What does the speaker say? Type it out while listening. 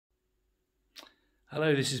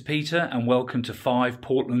Hello, this is Peter and welcome to 5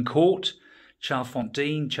 Portland Court, Chalfont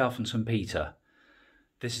Dene, Chalfont St Peter.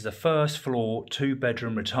 This is a first floor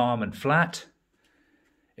 2-bedroom retirement flat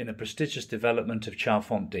in the prestigious development of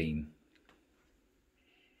Chalfont Dene.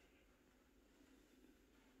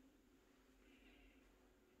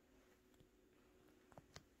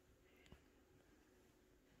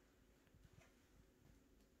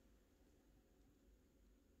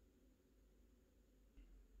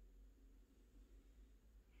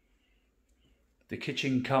 The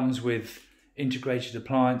kitchen comes with integrated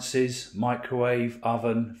appliances, microwave,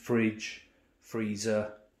 oven, fridge,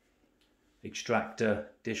 freezer, extractor,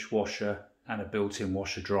 dishwasher and a built-in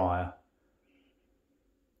washer dryer.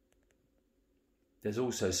 There's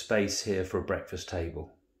also space here for a breakfast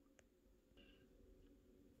table.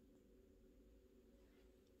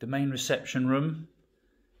 The main reception room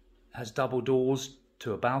has double doors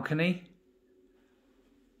to a balcony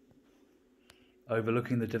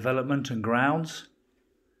overlooking the development and grounds.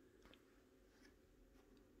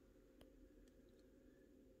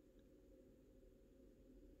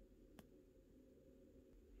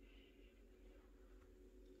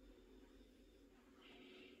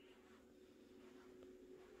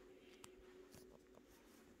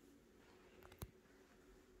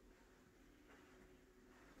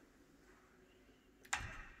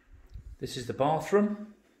 This is the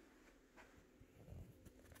bathroom.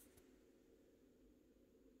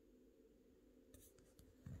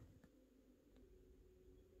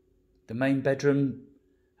 The main bedroom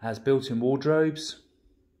has built-in wardrobes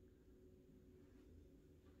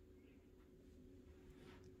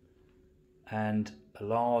and a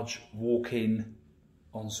large walk-in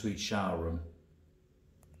ensuite shower room.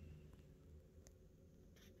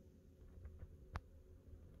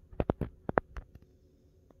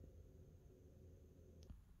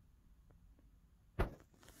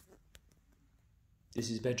 This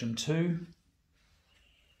is bedroom 2.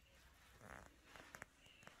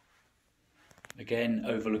 Again,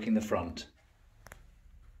 overlooking the front.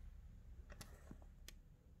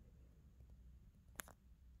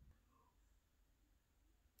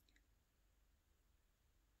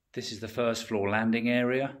 This is the first floor landing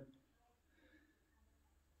area,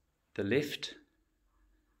 the lift,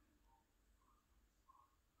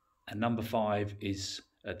 and number 5 is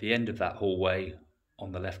at the end of that hallway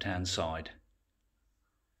on the left-hand side.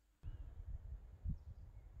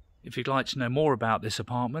 If you'd like to know more about this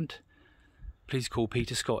apartment, please call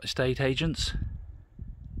Peter Scott Estate Agents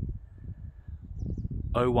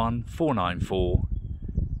 01494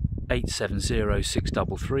 870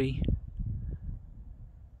 633,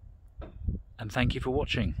 and thank you for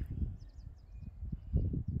watching.